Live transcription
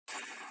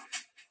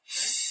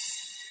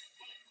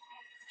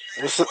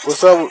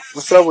What's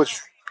up with you?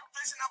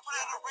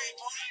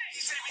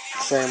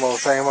 Same old,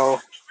 same old.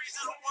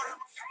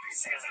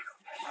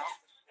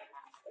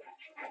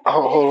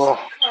 Oh, hold on.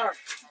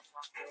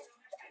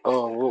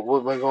 Oh,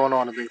 what been going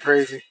on? It been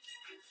crazy.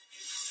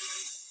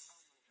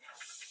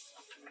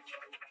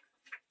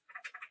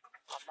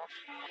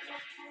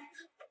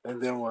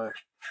 And then what?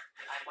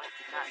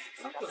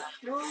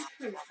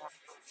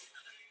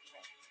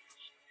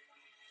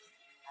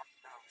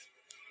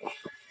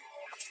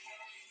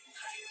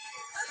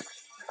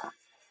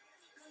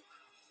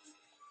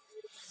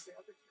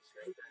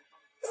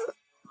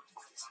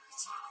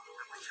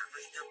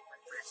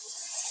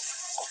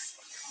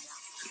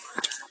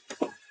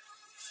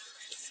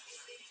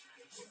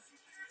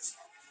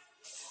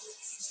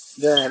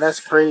 Yeah, that's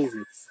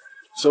crazy.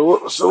 So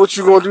what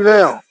you gonna do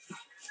now?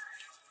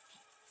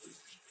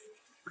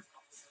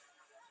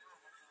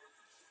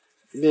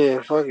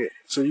 Yeah, fuck it.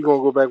 So you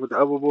gonna go back with the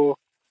other boy?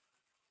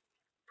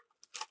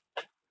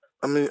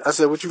 I mean, I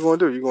said, what you gonna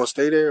do? You gonna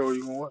stay there or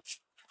you gonna what?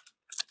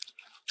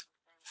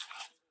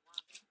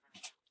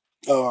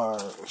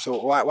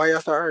 So why y'all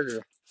start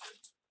arguing?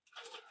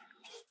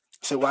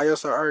 So why y'all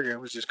start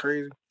arguing? Which is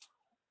crazy.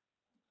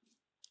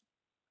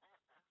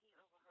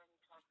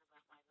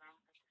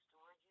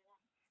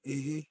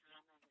 Mm-hmm.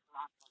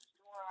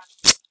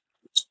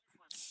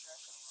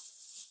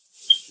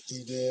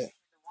 He did.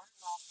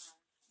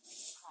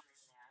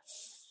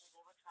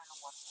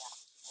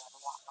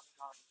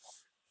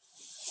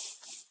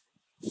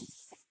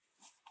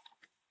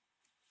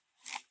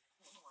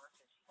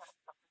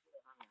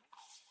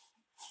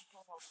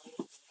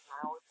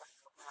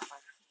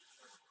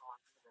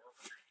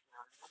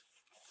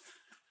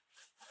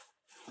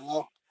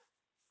 Hello.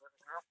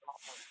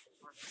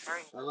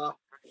 Hello.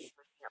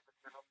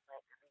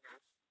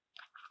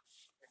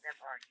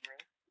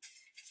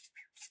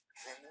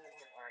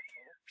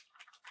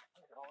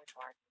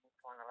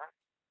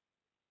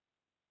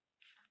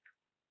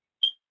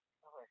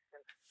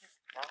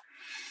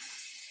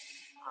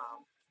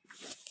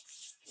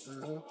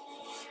 Mm-hmm.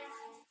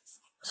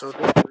 So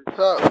what's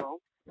up, bro?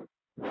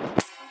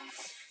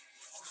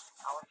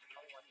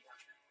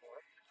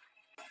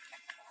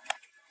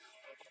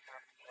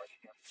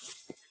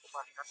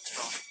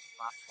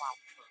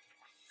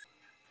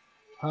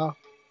 Huh?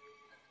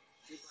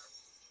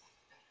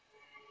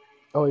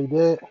 Oh, he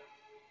did.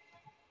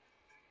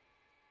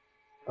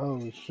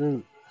 Oh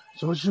shoot.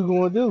 So what you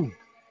gonna do?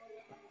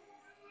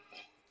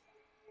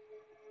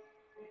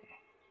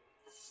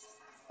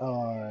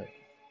 Alright.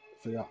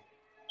 So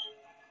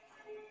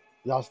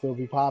y'all still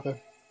be popping?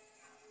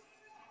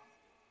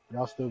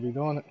 Y'all still be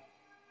doing it?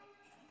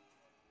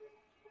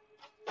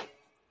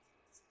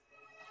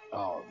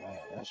 Oh man,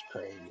 that's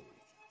crazy.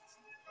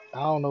 I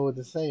don't know what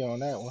to say on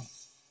that one.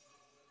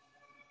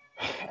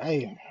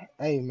 Hey,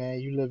 hey man,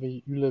 you live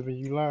and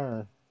you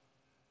learn.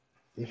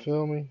 You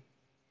feel me?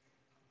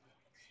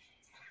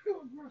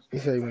 You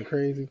say he went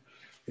crazy.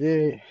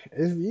 Yeah,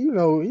 it's,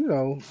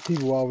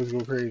 people always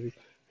go crazy.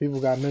 People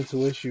got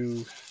mental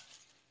issues.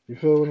 You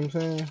feel what I'm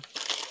saying?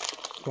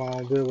 So I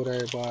don't deal with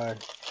everybody.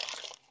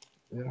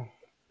 Yeah.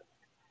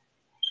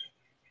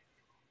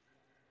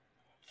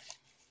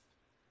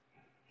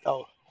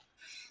 Oh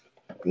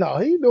no,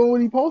 he doing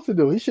what he supposed to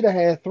do. He should have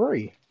had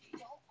three.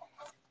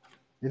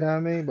 You know what I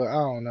mean? But I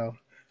don't know.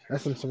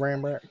 That's some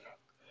saran wrap.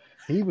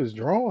 He was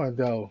drawing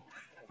though.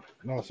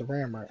 No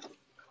saran wrap.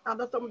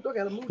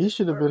 He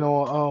should have been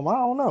on. I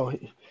don't know.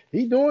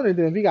 He doing it.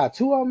 Then if he got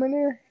two of them in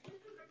there,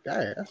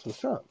 yeah, that's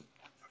what's up.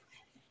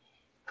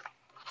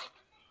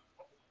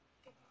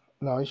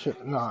 No, he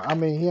should. No, I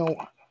mean he don't.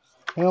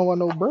 He don't want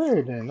no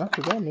bread. Then that's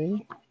what that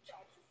means.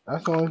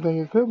 That's the only thing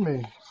it could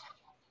mean.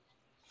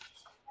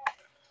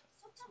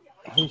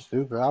 He's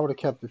stupid. I would have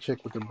kept the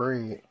chick with the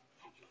bread.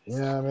 You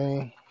know what I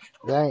mean?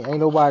 Ain't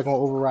nobody gonna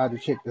override the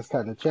chick that's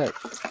cutting the check.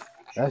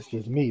 That's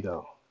just me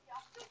though.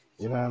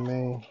 You know what I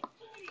mean?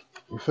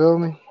 You feel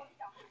me?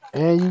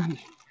 And you,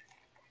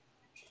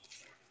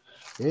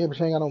 yeah, but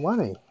she ain't got no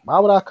money. Why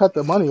would I cut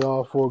the money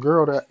off for a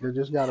girl that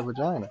just got a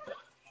vagina?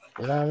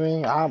 You know what I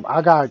mean?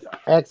 I got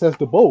access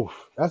to both.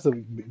 That's a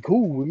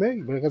cool with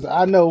me because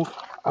I know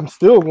I'm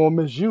still gonna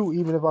miss you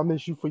even if I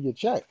miss you for your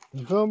check.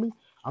 You feel me?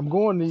 I'm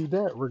going to need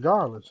that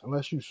regardless,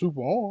 unless you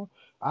super on.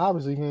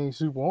 Obviously, he ain't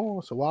super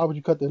on, so why would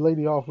you cut the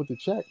lady off with the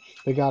check?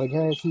 They got a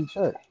guaranteed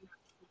check.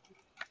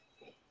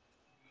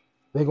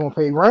 They gonna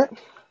pay rent?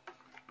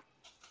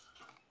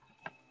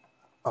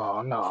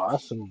 Oh no,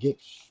 that's some get.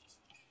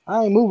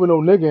 I ain't moving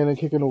no nigga in and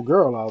kicking no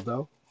girl out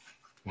though.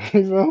 You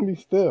feel me?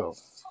 Still,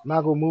 I'm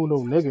not gonna move no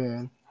nigga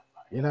in.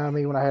 You know what I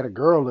mean? When I had a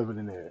girl living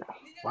in there,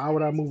 why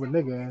would I move a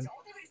nigga in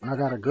when I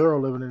got a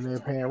girl living in there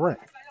paying rent?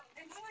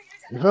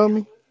 You feel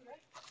me?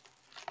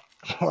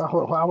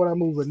 Why would I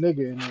move a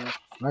nigga in there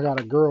when I got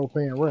a girl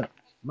paying rent?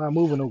 I'm not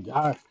moving no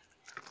guy.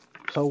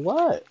 So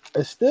what?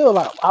 It's still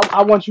like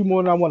I want you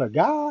more than I want a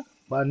guy,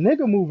 but a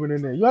nigga moving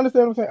in there. You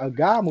understand what I'm saying? A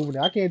guy moving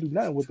there. I can't do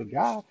nothing with the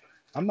guy.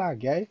 I'm not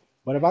gay.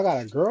 But if I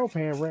got a girl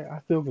paying rent, I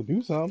still could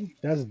do something.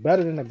 That's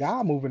better than a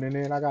guy moving in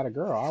there and I got a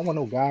girl. I don't want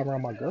no guy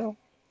around my girl.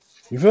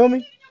 You feel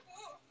me?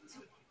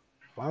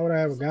 Why would I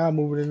have a guy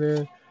moving in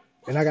there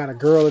and I got a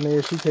girl in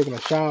there, she taking a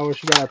shower,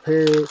 she got her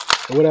period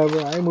or whatever.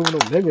 I ain't moving no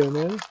nigga in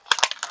there.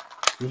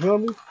 You feel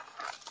me?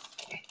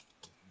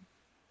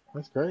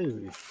 That's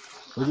crazy.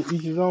 But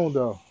each his own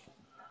though.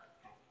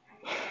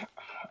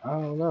 I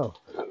don't know.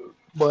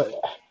 But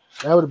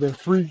that would have been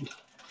free.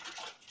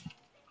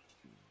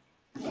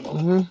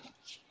 hmm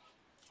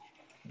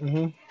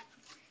hmm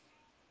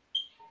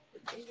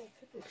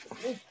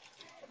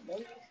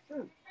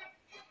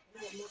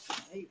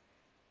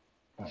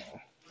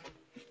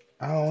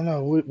I don't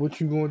know. What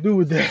you gonna do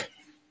with that?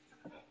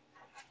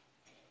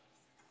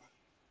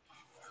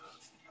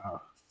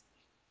 Oh,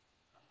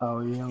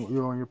 oh you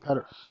on your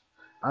pedo.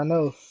 I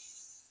know.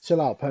 Chill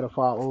out,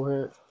 pedophile old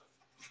head.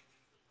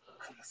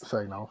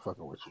 Say no, I'm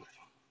fucking with you.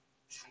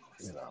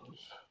 You know,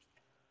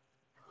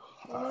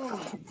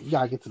 you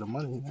gotta get to the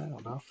money now,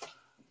 though.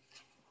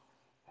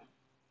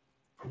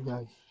 You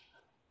gotta,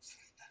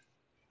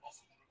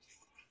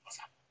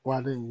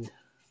 why didn't you?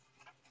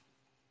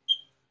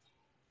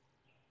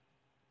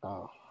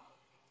 Oh,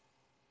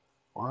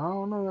 well, I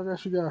don't know. I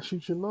guess you gotta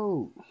shoot your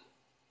load.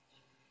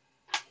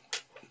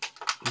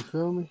 You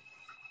feel me?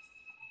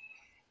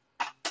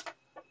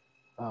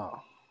 Oh,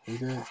 you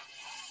did.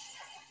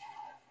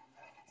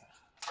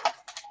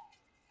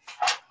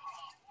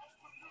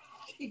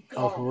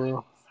 Oh, for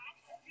real?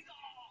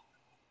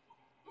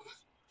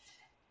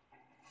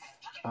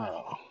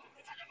 Oh,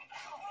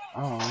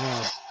 I don't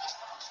know.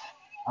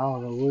 I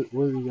don't know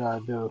what you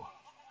gotta do.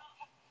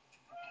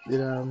 You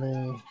know what I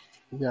mean?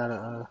 You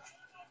gotta,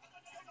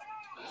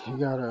 you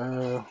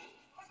gotta,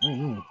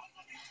 mm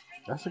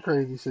that's a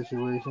crazy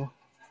situation,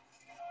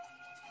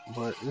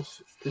 but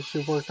it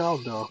should work out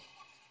though.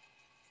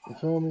 You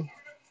feel me?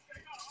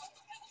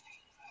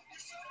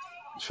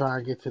 Try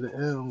and get to the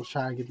M's,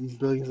 try and get these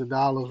billions of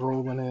dollars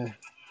rolling in.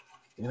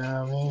 You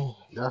know what I mean?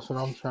 That's what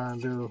I'm trying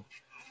to do.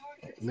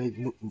 Make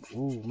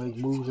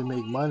moves and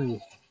make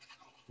money.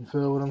 You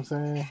feel what I'm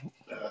saying?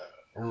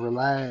 And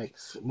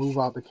relax. Move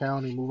out the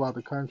county, move out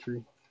the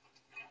country,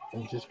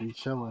 and just be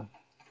chilling.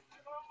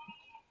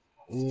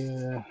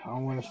 Yeah, I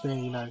want to stay in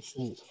the United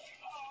States.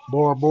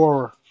 Bora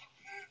Bora.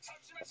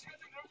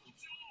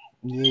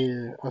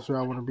 Yeah, that's where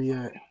I want to be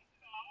at.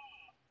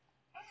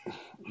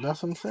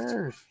 That's what I'm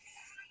saying.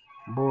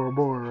 Bora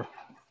Bora.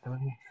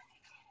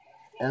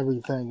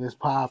 Everything is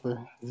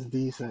popping. It's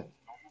decent.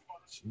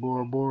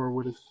 Bora Bora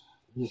with it.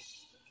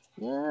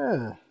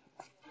 Yeah.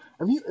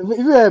 If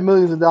you had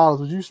millions of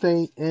dollars, would you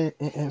stay in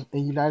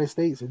United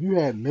States? If you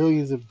had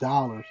millions of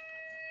dollars,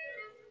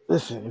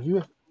 listen. If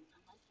you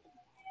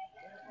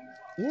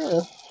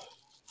yeah,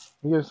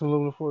 you get some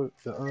aluminum foil.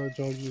 The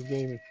Jones just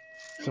gave me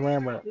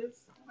saran wrap.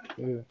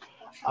 Yeah,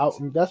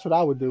 that's what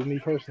I would do. Me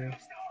personally,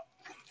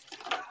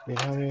 you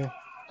know what I mean.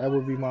 That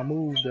would be my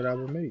move that I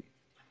would make.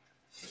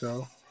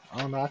 So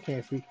I don't know. I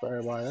can't speak for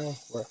everybody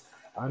else, but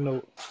I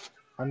know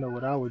I know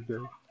what I would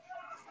do.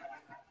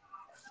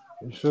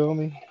 You feel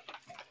me?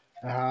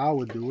 And how I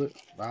would do it.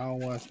 But I don't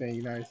want to stay in the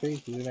United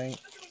States because it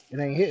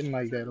ain't hitting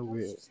like that over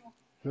here.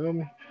 Feel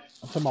me?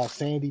 I'm talking about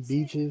sandy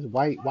beaches,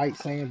 white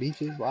sand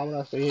beaches. Why would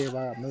I stay here if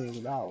I got millions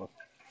of dollars?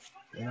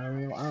 You know what I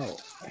mean? I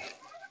don't.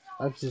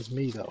 That's just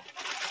me though.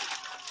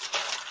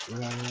 You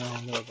know what I mean? I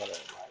don't know about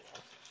everybody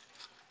else,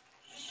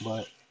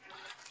 but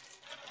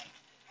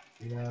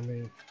you know what I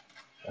mean.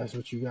 That's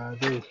what you gotta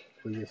do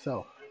for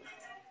yourself.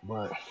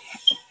 But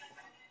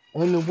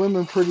and the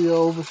women pretty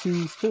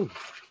overseas too.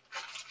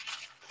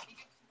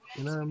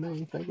 You know what I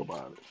mean? Think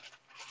about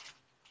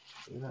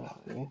it. You know what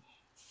I mean?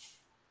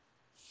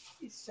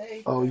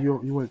 Oh,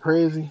 you went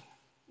crazy?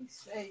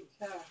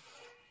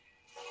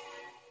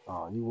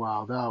 Oh, you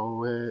wild out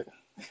over here.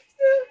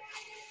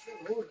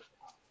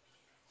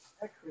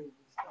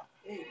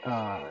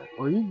 Alright.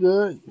 Well, you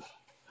good?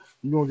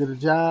 You gonna get a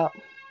job?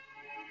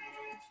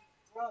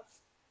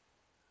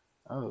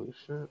 Oh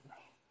shit.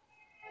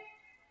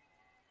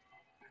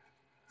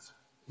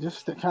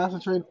 Just to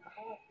concentrate.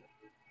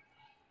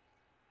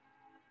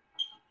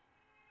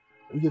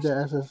 You get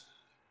that SS.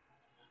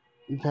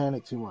 You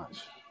panic too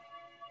much.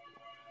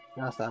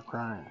 You gotta stop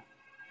crying.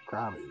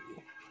 Cry baby.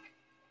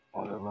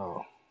 On the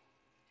low.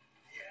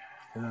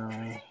 You know what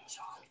I mean? It's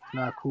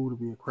not cool to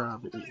be a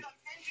crybaby.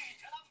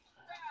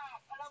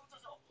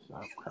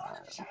 Stop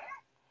crying.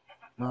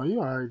 No, you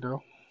alright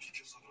though.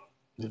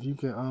 If you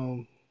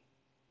can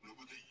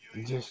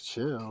just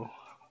chill.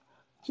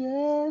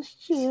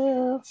 Just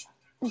chill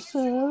and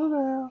settle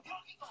down.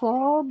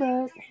 Fall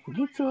back.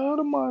 Get to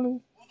the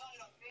money.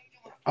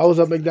 I was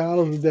at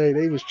McDonald's today.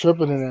 They was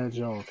tripping in that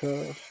joint,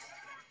 cuz.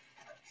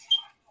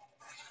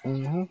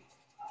 hmm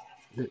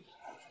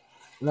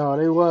No,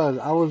 they was.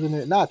 I was in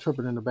it, not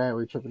tripping in the bad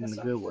way, tripping in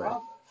the good way.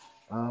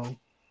 Um,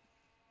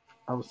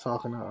 I was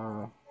talking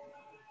to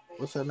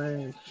what's her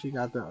name? She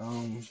got the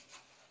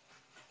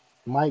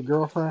Mike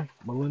girlfriend,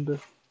 Melinda.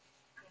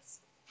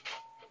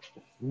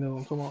 You know what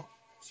I'm talking about?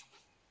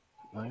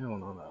 No, you don't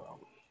know that.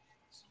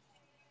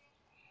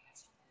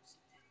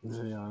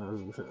 Yeah,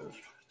 that's what it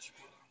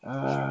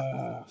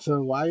says.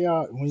 So why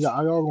y'all when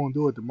y'all gonna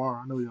do it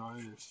tomorrow? I know y'all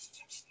is.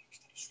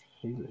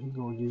 He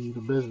gonna give you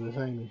the business,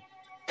 ain't he?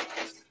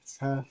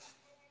 Huh?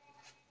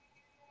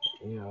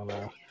 You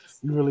know,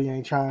 you really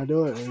ain't trying to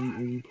do it,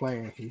 and you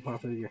playing. You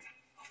probably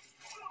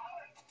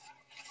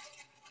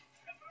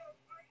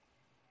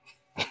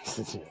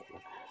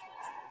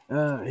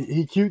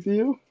he cute to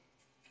you?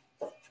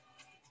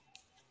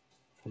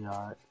 Yeah,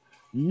 all right.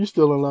 You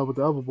still in love with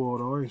the other boy,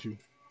 though, aren't you?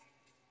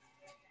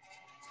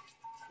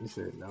 He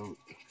said no.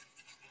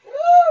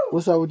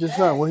 What's up with your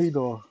son? What he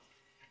doing?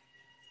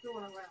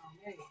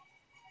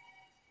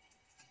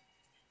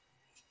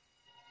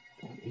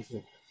 He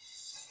said,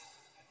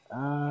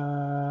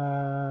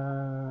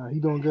 he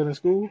doing good in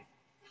school?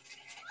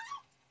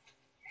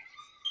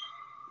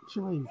 What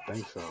you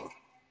think so?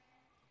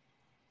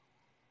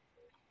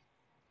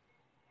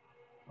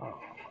 Oh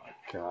my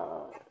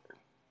God.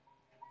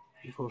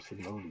 You're supposed to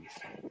know these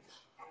things.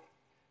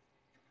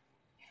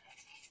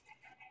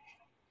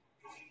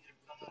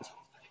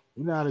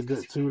 You're not a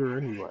good tutor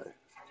anyway.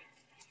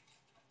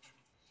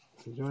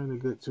 You ain't a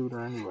good tutor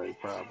anyway,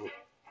 probably.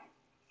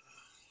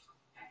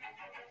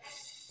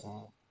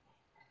 Uh,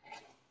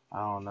 I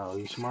don't know.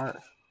 You smart?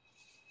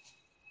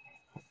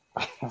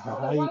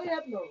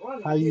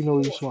 how you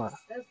know you smart?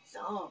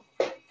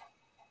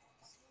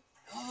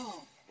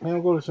 Man,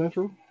 don't go to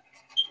Central.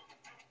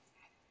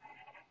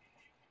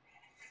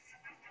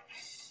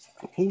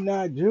 He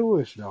not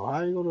Jewish though.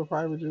 How you go to a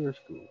private Jewish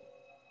school?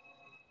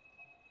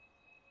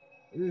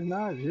 He's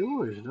not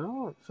Jewish,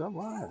 dog. Stop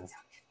lying.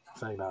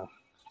 Say no.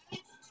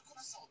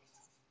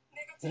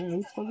 Man, who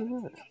the fuck is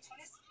that?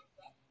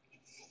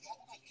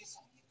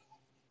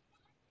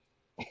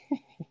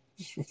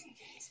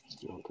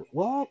 Okay.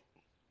 What?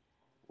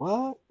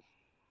 What?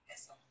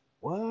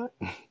 What?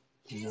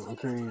 You're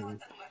crazy.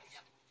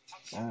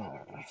 Uh,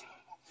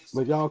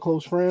 but y'all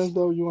close friends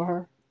though, you and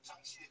her?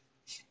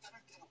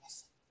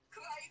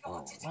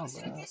 Oh, my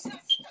bad.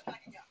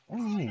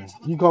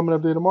 You coming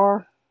up there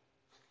tomorrow?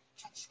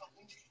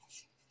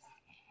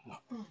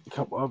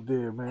 Come up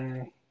there,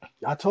 man.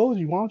 I told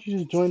you, why don't you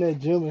just join that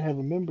gym and have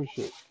a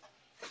membership?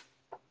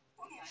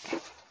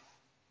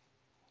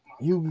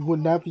 You would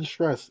not be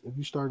stressed if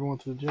you start going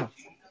to the gym.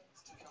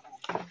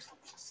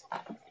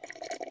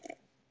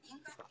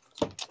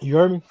 You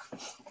heard me?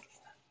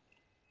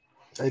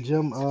 That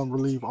gym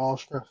relieve all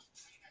stress.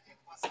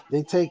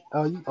 They take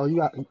you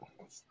got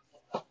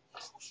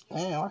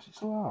damn, why she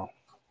so loud?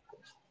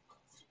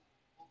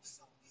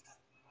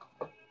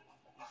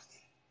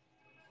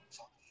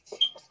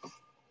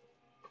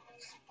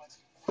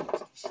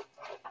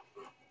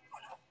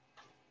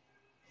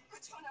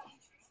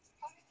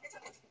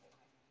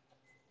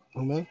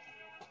 Me?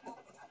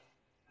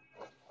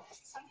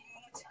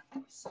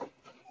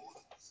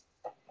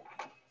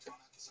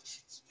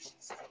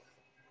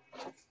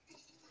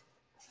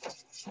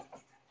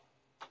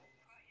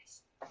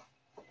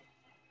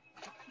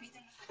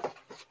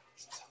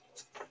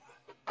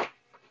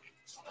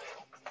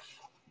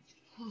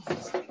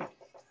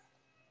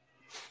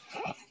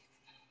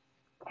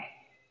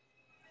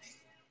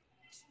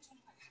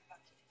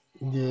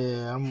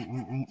 Yeah,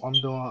 I'm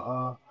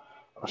doing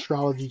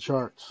astrology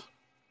charts.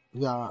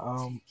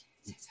 Yeah,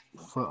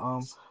 for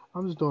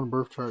I'm just doing a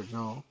birth chart,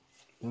 John.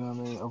 You know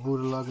what I mean?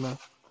 Avuda Lagna,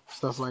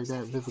 stuff like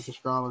that, Vedic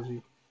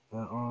astrology.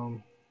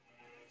 And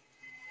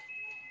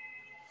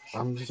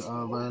I'm just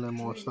learning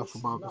more stuff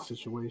about the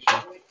situation,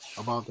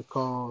 about the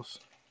cause.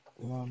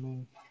 You know what I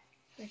mean?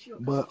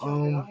 But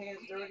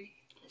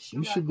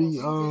you should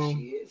be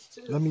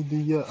let me do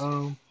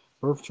your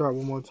birth chart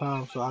one more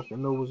time so I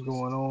can know what's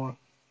going on.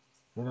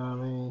 You know what I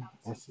mean?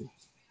 And see,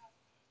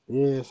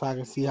 yeah, so I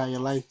can see how your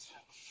life.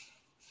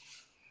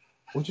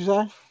 What you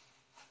say?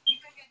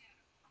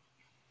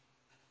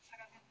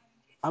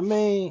 I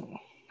mean,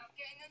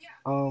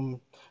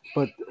 um,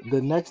 but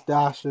the next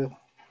dasha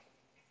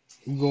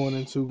you going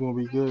into gonna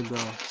be good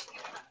though.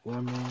 You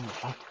know what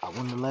I mean?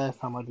 When the last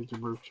time I did your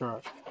birth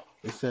chart,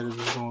 it said it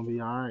was gonna be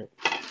all right.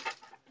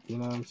 You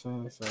know what I'm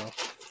saying? So,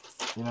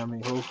 you know what I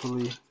mean?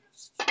 Hopefully,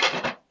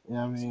 you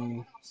know what I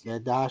mean?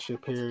 That dasha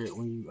period,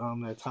 when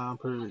you that time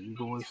period you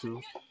go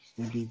into,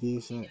 it'll be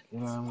decent. You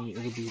know what I mean?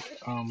 It'll be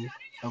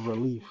a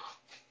relief.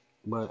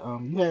 But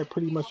you had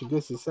pretty much a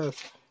good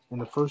success in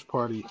the first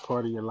part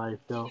of your life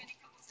though.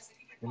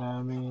 You know what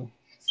I mean?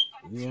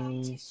 You know what I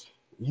mean?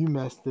 You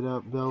messed it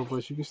up though,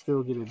 but you can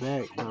still get it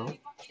back though.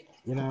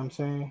 You know what I'm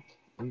saying?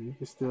 You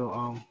can still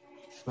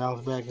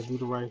bounce back and do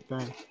the right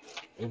thing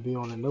and be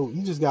on the note.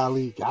 You just gotta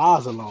leave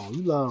guys alone.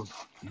 You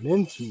love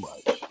men too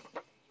much.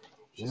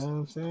 You know what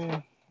I'm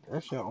saying?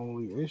 That's your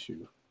only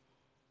issue.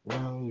 You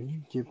know, if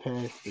you get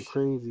past the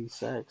crazy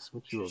sex,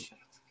 but you're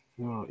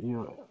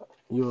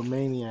a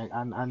maniac.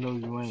 I know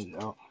you ain't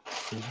though.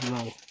 You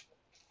like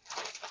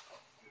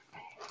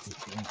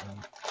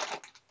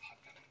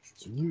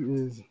you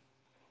is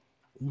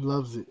you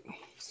loves it.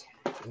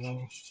 You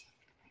know,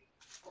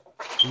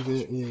 you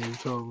did, yeah. You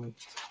told me.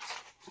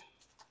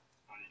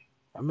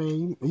 I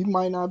mean, you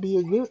might not be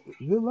a good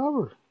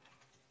lover.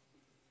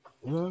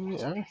 You know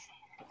what I mean?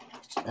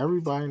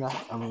 Everybody not.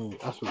 I mean,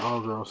 that's what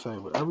all girls say,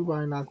 but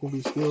everybody not gonna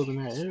be skilled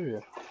in that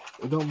area.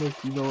 It don't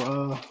make you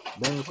no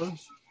bad person.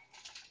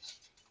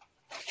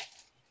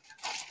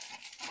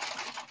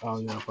 Oh,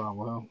 you got a problem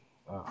with him?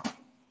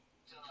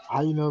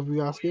 How you know if you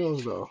got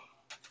skills though?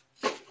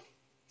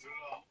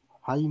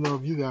 How you know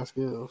if you got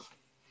skills?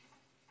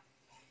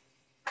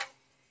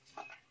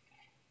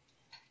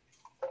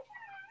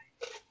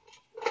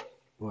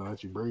 Well,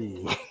 let you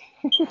breathe.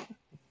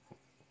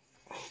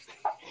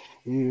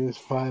 It is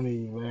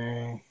funny,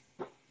 man.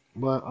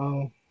 But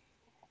oh,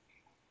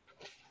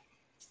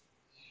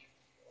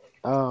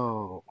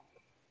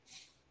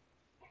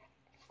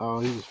 oh,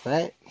 he was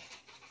fat.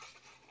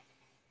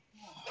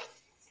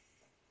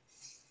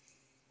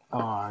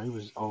 Oh, he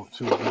was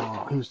too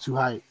long. He was too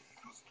hype.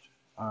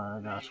 Alright,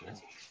 I got you.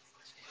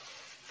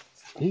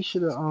 He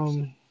should have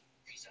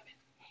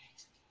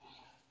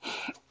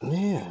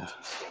yeah.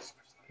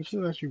 He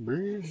should let you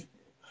breathe.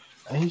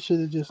 And he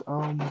should have just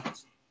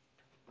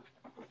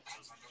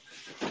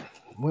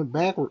went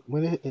backward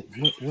when it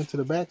went to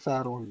the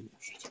backside on you.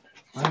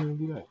 I didn't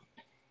even do that.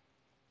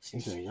 He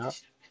said, "Yup."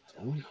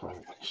 You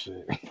funny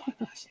shit.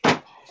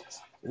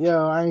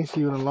 Yo, I ain't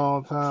see you in a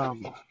long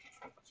time.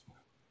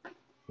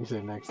 He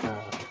said next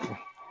time.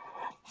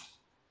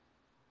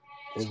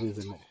 It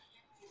is a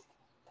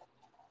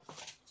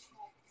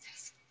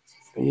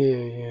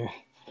yeah,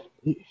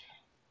 yeah,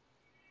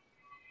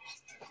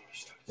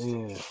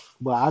 yeah.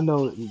 But I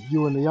know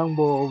you and the young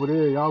boy over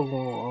there, y'all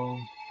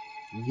gonna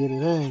get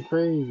it in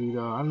crazy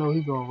though. I know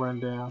he gonna run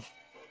down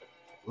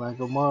like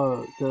a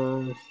mug,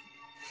 cause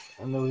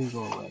I know he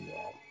gonna run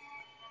down.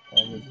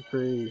 That nigga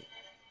crazy.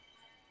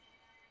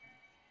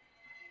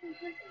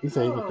 He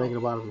said he been thinking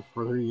about it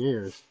for 3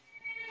 years.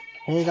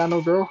 He ain't got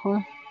no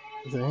girlfriend.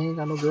 He said he ain't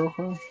got no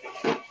girlfriend.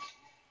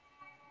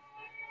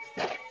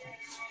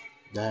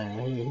 Dang,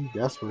 he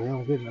desperate. He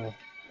don't get nothing.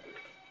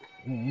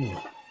 Mm-mm.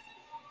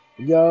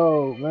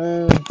 Yo,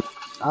 man,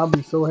 I'll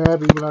be so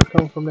happy when I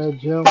come from that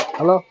gym.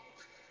 Hello?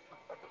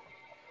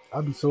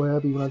 I'll be so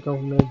happy when I come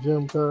from that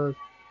gym, cuz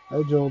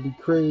that joint be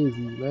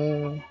crazy,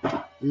 man.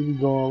 We be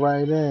going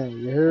right in.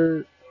 You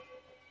heard?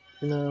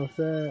 You know what I'm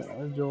saying?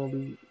 That joint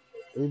be,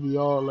 it be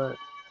all that.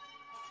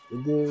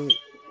 It did.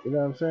 You know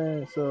what I'm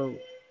saying? So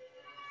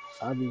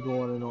I be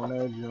going in on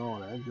that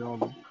joint. That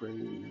joint be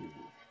crazy.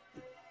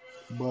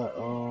 But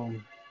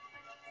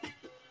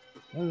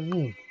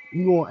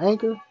you on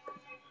Anchor?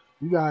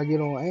 You gotta get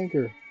on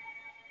Anchor.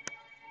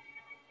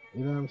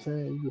 You know what I'm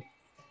saying? You get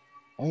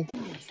Anchor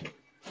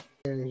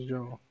this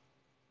joint.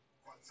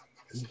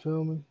 You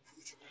feel me?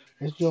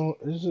 This joint,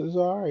 it's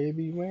alright. It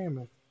be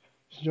ramming.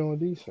 This joint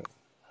decent.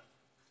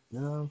 You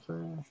know what I'm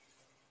saying?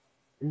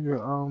 You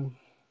can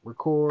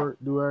record,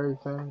 do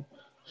everything,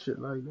 shit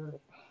like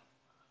that.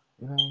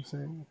 You know what I'm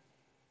saying?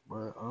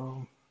 But I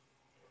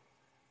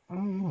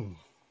don't know.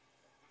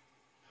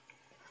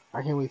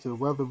 I can't wait till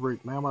the weather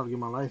break, man. I'm about to get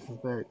my license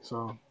back,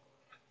 so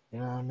you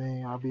know what I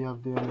mean. I'll be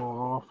up there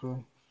more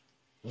often.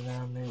 You know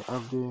what I mean?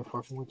 Up there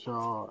fucking with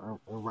y'all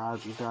and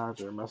Roger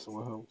Dodger messing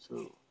with him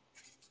too.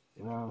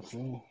 You know what I'm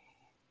saying?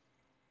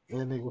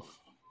 That nigga,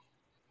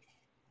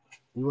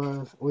 he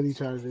was. What he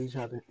tried to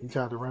do? He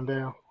tried to run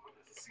down.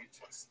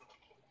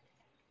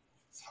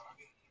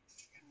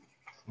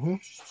 Hmm.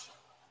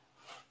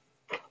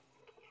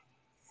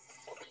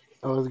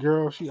 Oh, his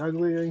girl, she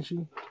ugly, ain't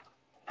she?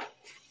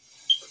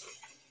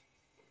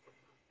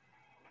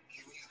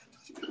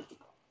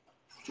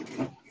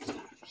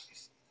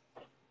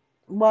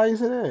 Why you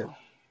say that?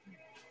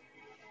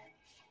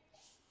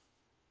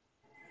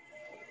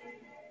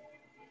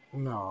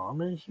 No, I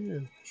mean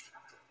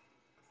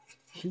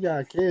she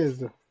got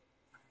kids.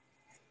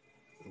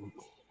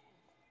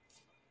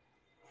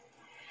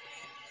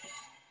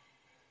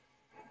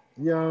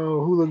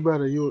 Yo, who look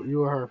better,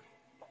 you or her?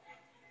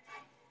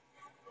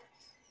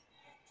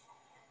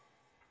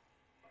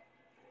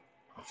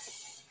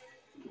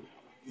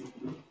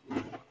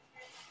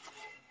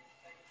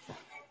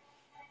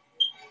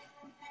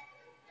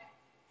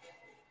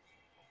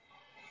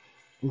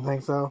 You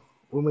think so?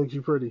 What makes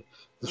you pretty?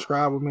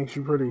 Describe what makes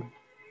you pretty.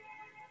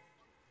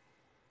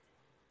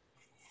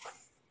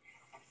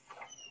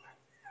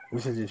 You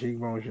said your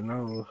cheekbones, your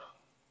nose.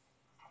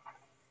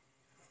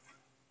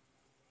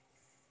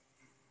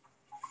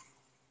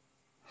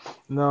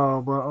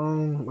 No, but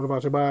what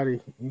about your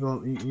body?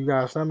 You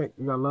got a stomach?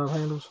 You got love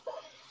handles?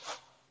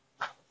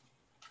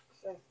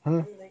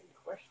 Hmm?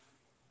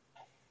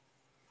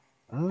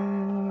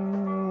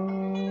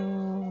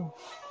 Mm,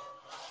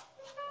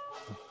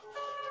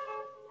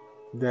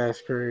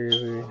 that's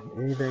crazy.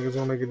 You think it's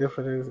gonna make a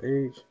difference at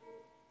his age?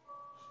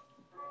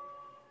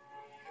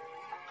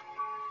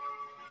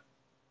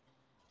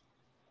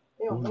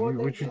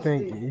 What you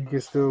think? You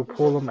can still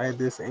pull them at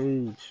this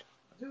age?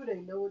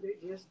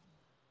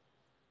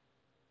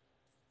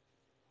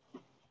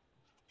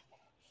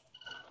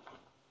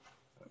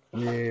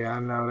 Yeah, I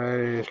know that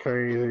is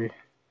crazy,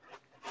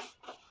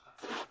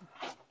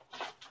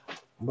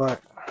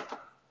 but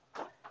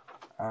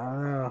I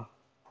don't know.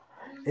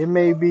 It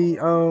may be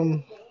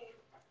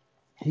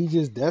he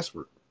just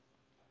desperate.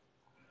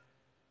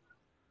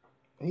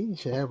 He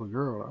should have a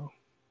girl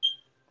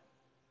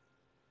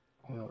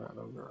though. He don't got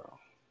no girl.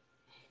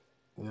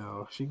 You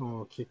know, she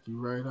gonna kick you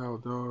right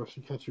out, dog.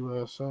 She catch you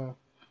outside.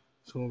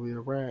 It's gonna be a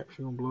wrap.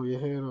 She gonna blow your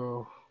head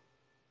off.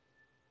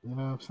 You know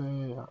what I'm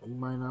saying? You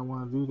might not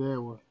want to do that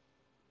one.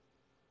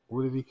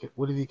 What if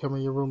he come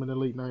in your room in the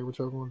late night? What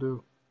y'all gonna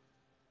do?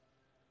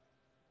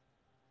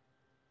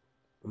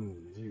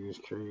 You is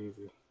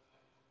crazy.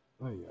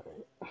 Oh,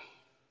 yeah.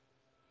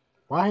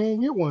 Why he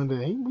ain't get one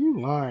then?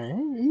 You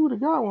lying? He would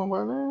have got one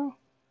by now.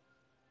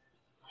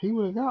 He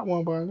would have got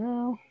one by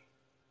now.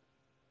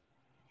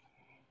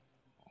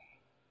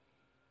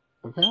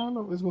 A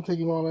condom? It's gonna take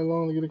him all that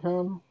long to get a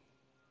condom?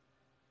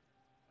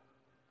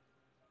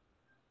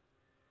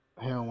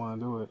 He don't want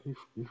to do it.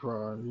 He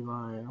fraud. He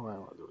lying. Nobody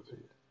want to do it to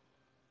you.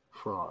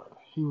 Fraud.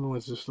 He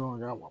went to the store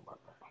and got one by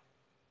now.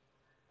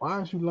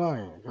 Why is you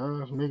lying?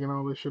 Cuz making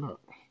all this shit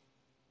up.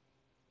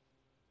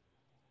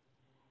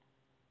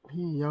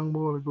 He a young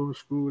boy to go to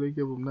school. They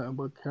give him nothing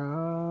but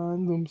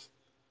condoms.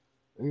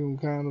 They give him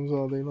condoms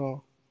all day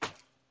long.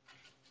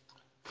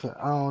 So,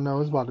 I don't know.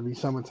 It's about to be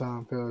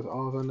summertime, cuz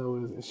all I know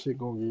is this shit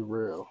gonna get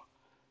real.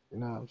 You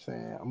know what I'm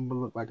saying? I'm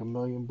gonna look like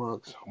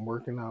 $1,000,000. I'm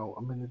working out.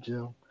 I'm in the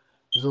gym.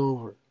 It's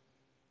over.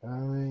 You know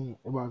what I mean?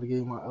 I'm about to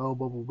get my L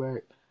bubble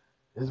back.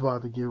 It's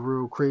about to get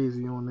real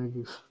crazy on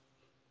niggas.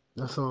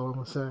 That's all I'm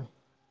gonna say.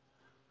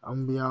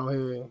 I'm gonna be out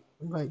here.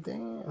 I'm like,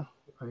 damn.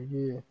 Like,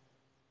 yeah,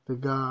 the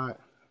God.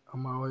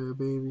 I'm out here,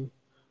 baby.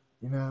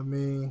 You know what I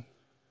mean?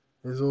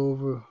 It's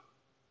over.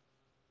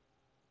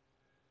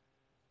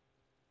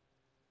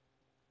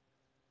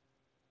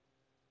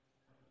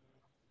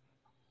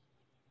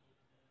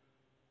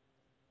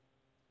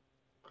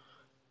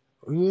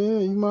 Yeah,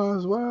 you might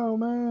as well,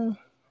 man.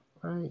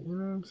 Like, you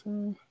know what I'm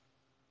saying?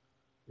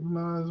 You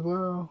might as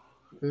well.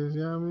 Cause,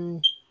 you know what I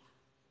mean?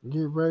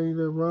 Get ready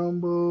to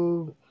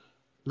rumble.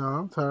 No,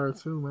 I'm tired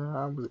too, man.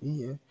 I was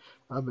eating.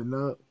 I've been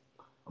up.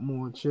 I'm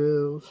on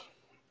chills.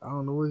 I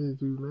don't know what to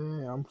do,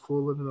 man. I'm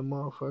full than a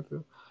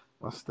motherfucker.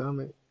 My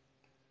stomach.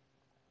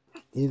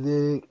 You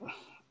dig?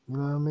 You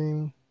know what I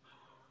mean?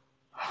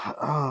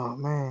 Oh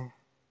man.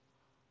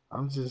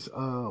 I'm just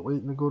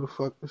waiting to go to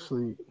fuck to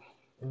sleep.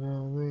 You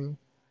know what I mean?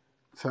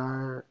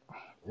 Tired.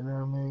 You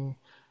know what I mean?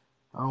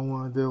 I don't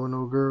want to deal with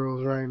no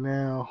girls right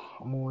now.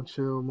 I'm on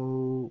chill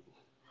mode.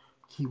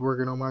 Keep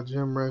working on my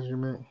gym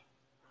regimen.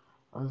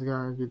 I just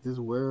gotta get this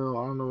well.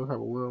 I don't know what type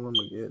of well I'm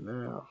gonna get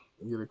now.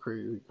 Get a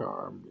crazy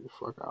car and be the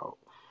fuck out.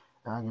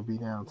 And I can be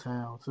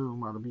downtown too.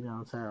 I'm about to be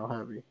downtown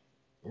heavy.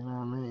 You know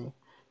what I mean?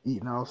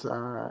 Eating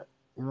outside.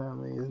 You know what I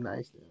mean? It's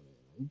nice down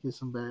there. You get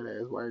some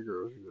badass white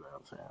girls you go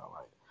downtown.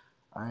 Like,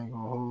 I ain't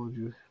gonna hold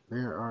you.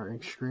 There are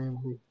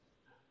extremely.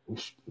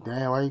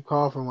 Damn, why you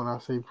coughing when I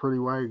say pretty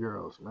white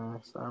girls,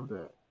 man? Stop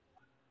that.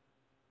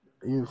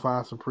 You can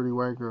find some pretty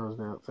white girls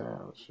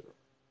downtown and shit.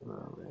 You know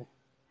what I mean?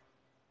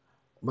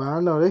 But I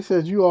know they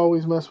said you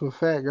always mess with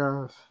fat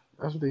guys.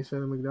 That's what they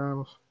said at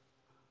McDonald's.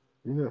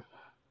 Yeah.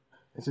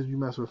 They said you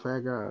mess with fat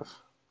guys.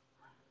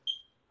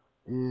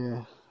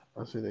 Yeah.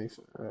 That's what they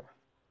said.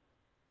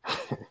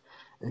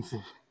 they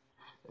said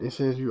it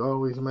says you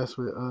always mess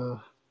with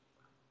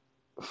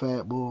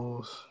fat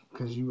bulls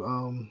because you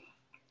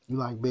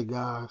like big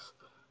guys.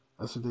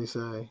 That's what they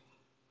say.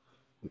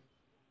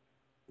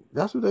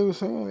 That's what they were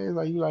saying. It's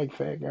like you like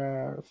fat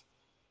guys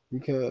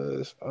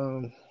because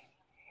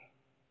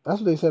that's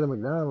what they said at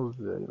McDonald's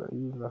today. Like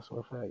you mess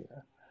with fat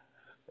guys.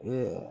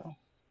 Yeah.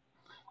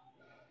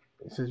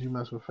 It says you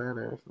mess with fat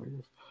ass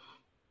niggas.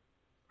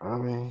 I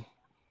mean,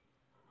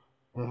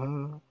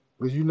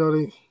 but you know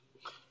they.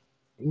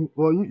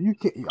 Well, you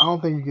can not I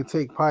don't think you can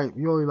take pipe.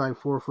 You only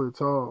like 4 foot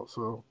tall,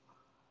 so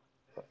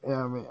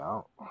yeah. I mean,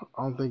 I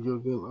don't think you're a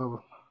good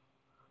lover.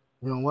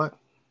 You know what?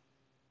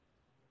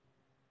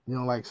 You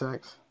don't like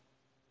sex.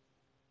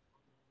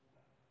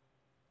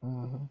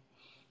 hmm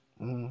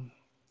hmm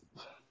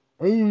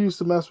And you used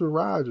to mess with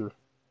Roger.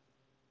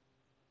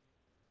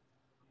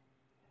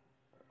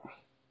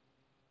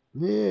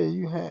 Yeah,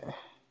 you had.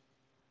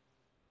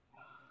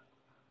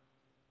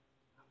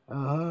 Uh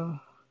huh.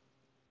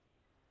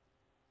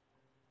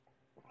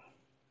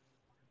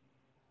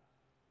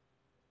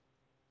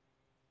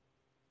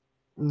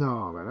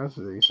 No, man, that's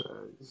what they said.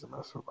 You used to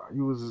mess with Roger.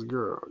 You was his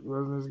girl. You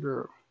wasn't his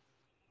girl.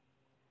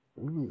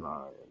 You be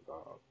lying,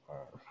 dog.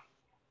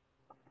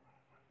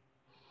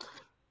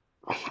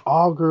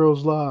 All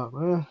girls lie,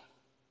 man.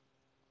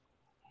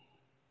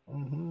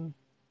 hmm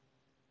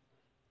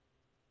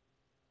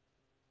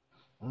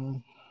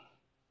mm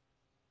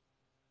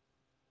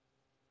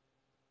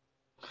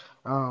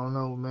I don't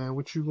know, man.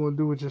 What you gonna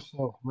do with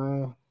yourself,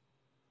 man?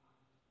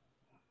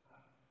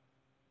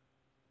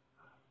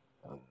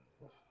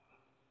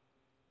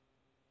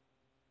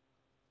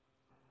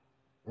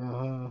 Uh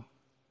huh.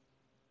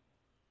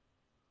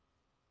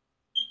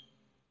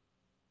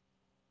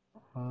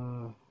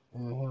 Uh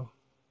huh.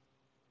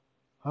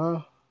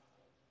 Huh?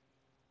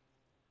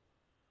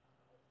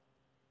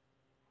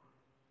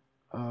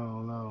 I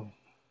don't know.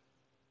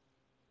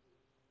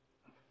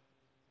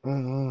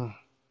 Mm-mm.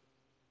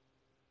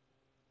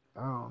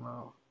 I don't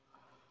know.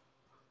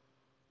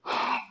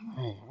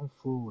 Man, I'm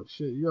full with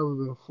shit. You ever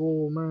been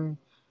full, man?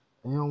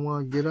 You don't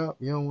want to get up.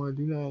 You don't want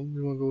to do nothing. You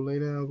just want to go lay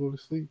down, go to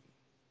sleep.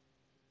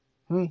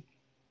 Hmm.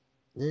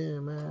 Yeah,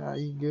 man. I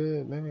eat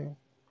good, man.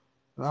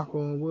 Knock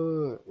on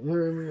wood. You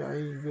hear me? I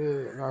eat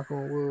good. Knock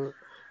on wood.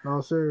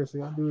 No,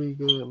 seriously, I do eat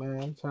good,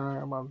 man. I'm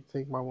tired. I'm about to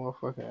take my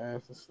motherfucking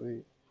ass to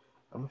sleep.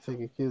 I'm gonna take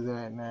a kids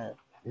at nap.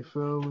 You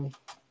feel me?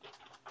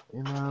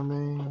 You know what I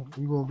mean?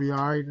 You gonna be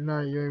alright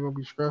tonight. You ain't gonna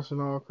be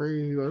stressing all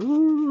crazy like,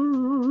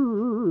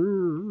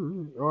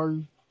 are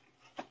you?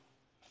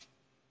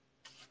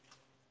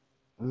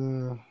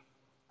 Uh,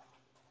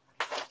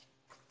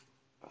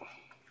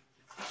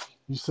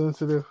 you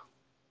sensitive?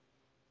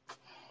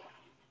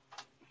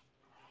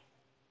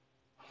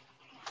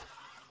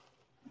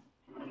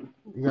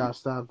 You gotta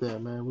stop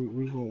that, man.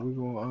 We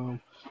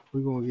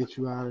gonna get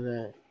you out of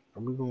that.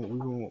 And we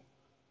gonna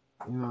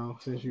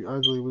since you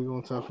ugly, we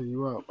gonna toughen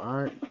you up.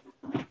 All right.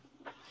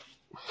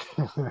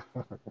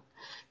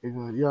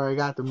 You already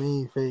got the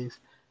mean face,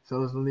 so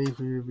there's no need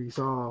for you to be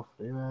soft.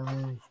 You know what I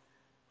mean?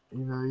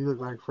 You look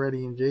like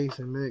Freddie and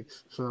Jason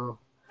mixed. So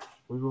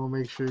we're gonna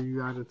make sure you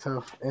got the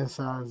tough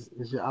insides.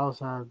 Is your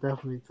outside's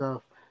definitely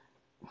tough.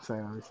 I'm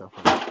saying all this stuff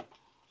like that.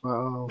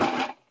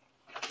 But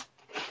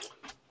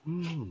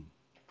mm,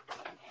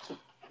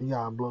 you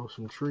gotta blow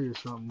some tree or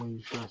something when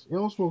you stress. You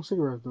don't smoke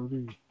cigarettes though, do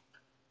you?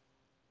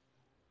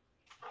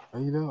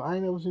 You know, I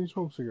ain't never seen you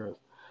smoke cigarettes.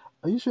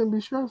 You shouldn't be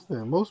stressed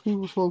then. Most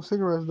people smoke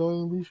cigarettes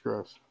don't even be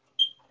stressed.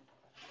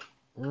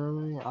 You know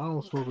what I mean? I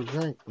don't smoke a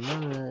drink,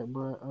 none of that.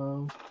 But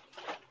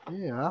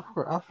yeah,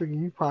 I figure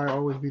you probably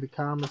always be the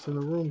calmest in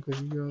the room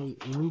because you know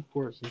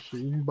Newports and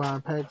shit. You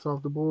buying packs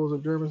off the bulls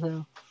at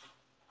Germantown.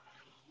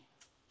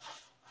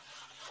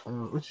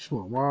 What you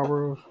smoke?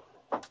 Marlboros?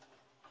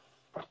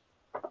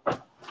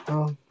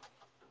 Um,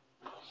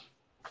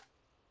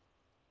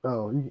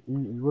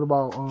 what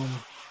about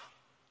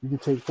you can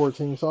take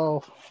 14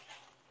 off?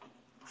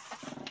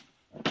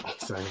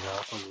 Sorry,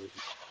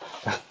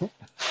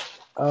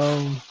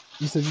 no,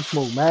 you said you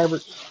smoke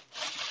Maverick.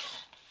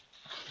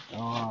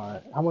 All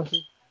right, how much?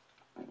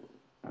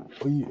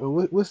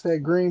 What's that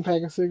green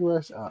pack of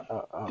cigarettes?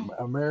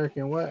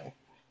 American what?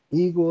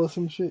 Eagle or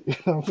some shit? You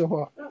know what I'm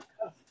talking about?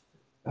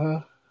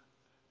 Huh?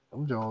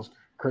 Them Jones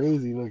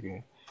crazy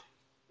looking.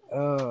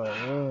 Oh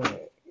man.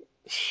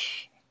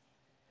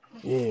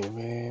 Yeah,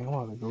 man. I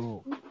want to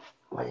go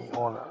lay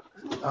on a.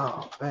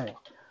 Oh man,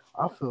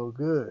 I feel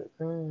good,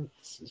 man.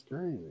 This is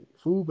crazy.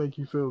 Food make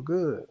you feel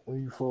good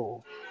when you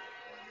full.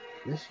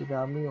 This shit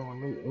got me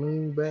on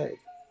lean back.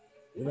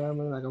 You know what I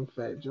mean? Like I'm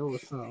Fat Joe or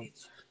something.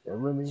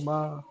 And Remy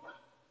Ma.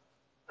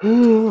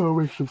 I'll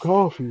make some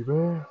coffee,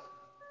 man.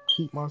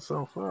 Keep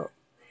myself up.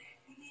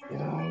 You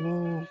know what I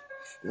mean?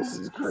 This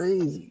is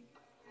crazy.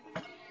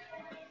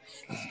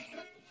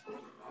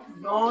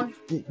 No,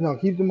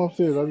 keep them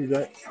upstairs. I'll be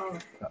back.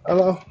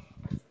 Hello?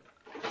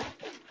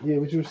 Yeah,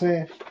 what you were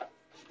saying?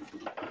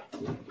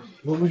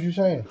 What was you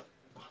saying?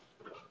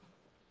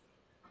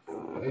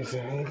 They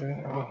said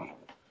anything? Oh,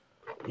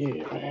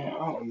 yeah, man.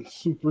 I'm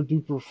super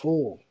duper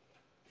full.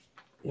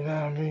 You know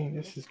what I mean?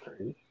 This is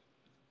crazy.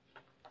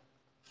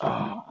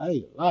 I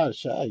ate a lot of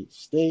shit. I ate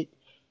steak.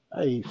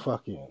 I ate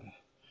fucking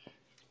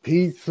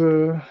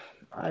pizza.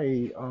 I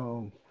ate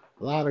a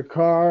lot of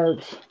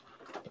carbs.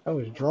 That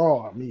was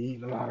drawing me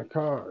eating a lot of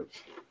carbs.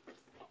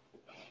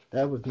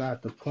 That was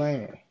not the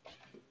plan.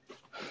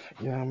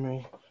 You know what I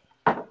mean?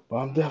 But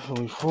I'm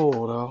definitely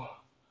full though.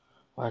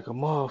 Like a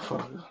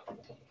motherfucker.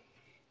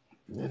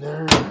 You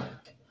know?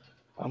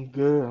 I'm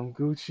good. I'm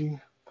Gucci.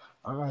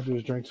 All I gotta do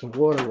is drink some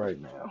water right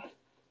now.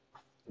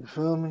 You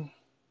feel me?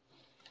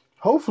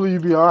 Hopefully you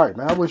be alright,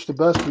 man. I wish the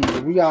best for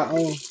you. We got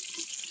I'm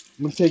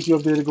gonna take you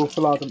up there to go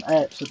fill out them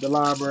apps at the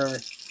library.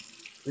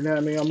 You know what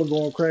I mean? I'm gonna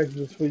go on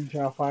Craigslist for you,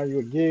 trying to find you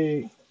a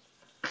gig.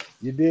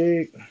 You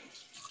dig?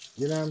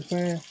 You know what I'm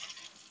saying?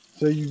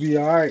 So you be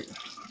alright.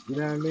 You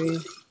know what I mean?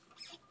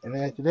 And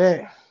after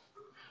that,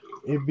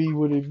 it be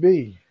what it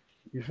be.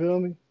 You feel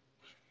me?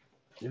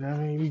 You know what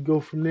I mean? We go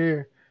from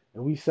there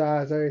and we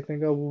size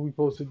everything up what we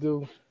supposed to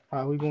do.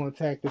 How we gonna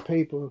attack the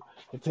paper,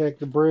 attack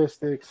the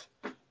breadsticks,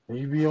 and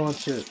you be on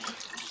shit.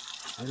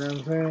 You know what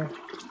I'm saying?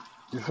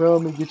 You feel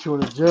me? Get you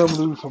in the gym,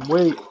 lose some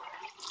weight.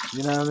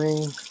 You know what I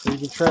mean? So you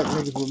can trap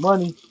niggas with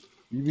money.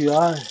 You be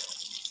alright.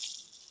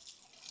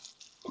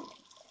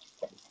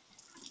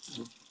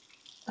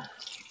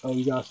 Oh,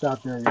 you gotta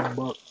stop there, young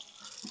buck.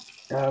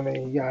 You know what I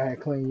mean? You gotta have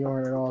clean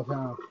urine at all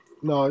times.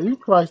 No, you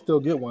probably still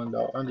get one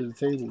though, under the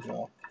table,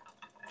 John.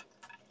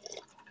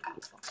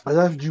 But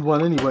that's what you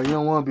want anyway. You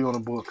don't want to be on the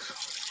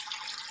books.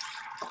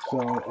 So,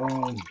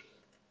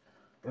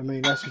 I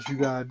mean, that's what you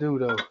gotta do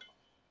though.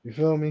 You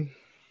feel me?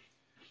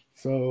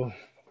 So,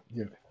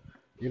 yeah,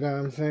 you know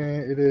what I'm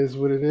saying? It is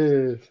what it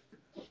is.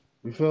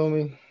 You feel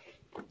me?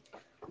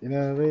 You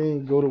know what I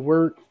mean? Go to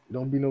work.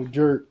 Don't be no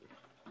jerk.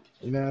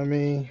 You know what I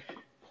mean?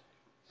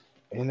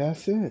 And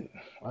that's it.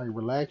 Like,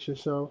 relax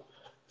yourself.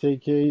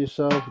 Take care of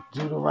yourself.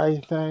 Do the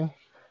right thing.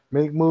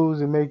 Make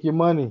moves and make your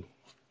money.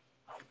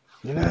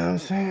 You know what I'm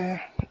saying?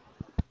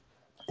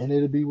 And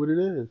it'll be what it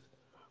is.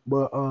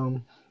 But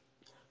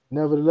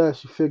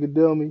nevertheless, you figured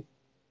me.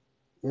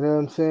 You know what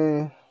I'm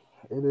saying?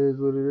 It is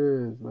what it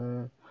is,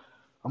 man.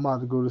 I'm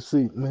about to go to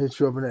sleep. I'm gonna hit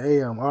you up in the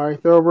AM. All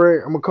right,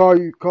 Thoroughbred. I'm gonna call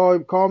you.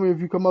 Call me if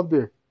you come up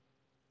there.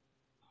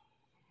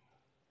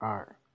 All right.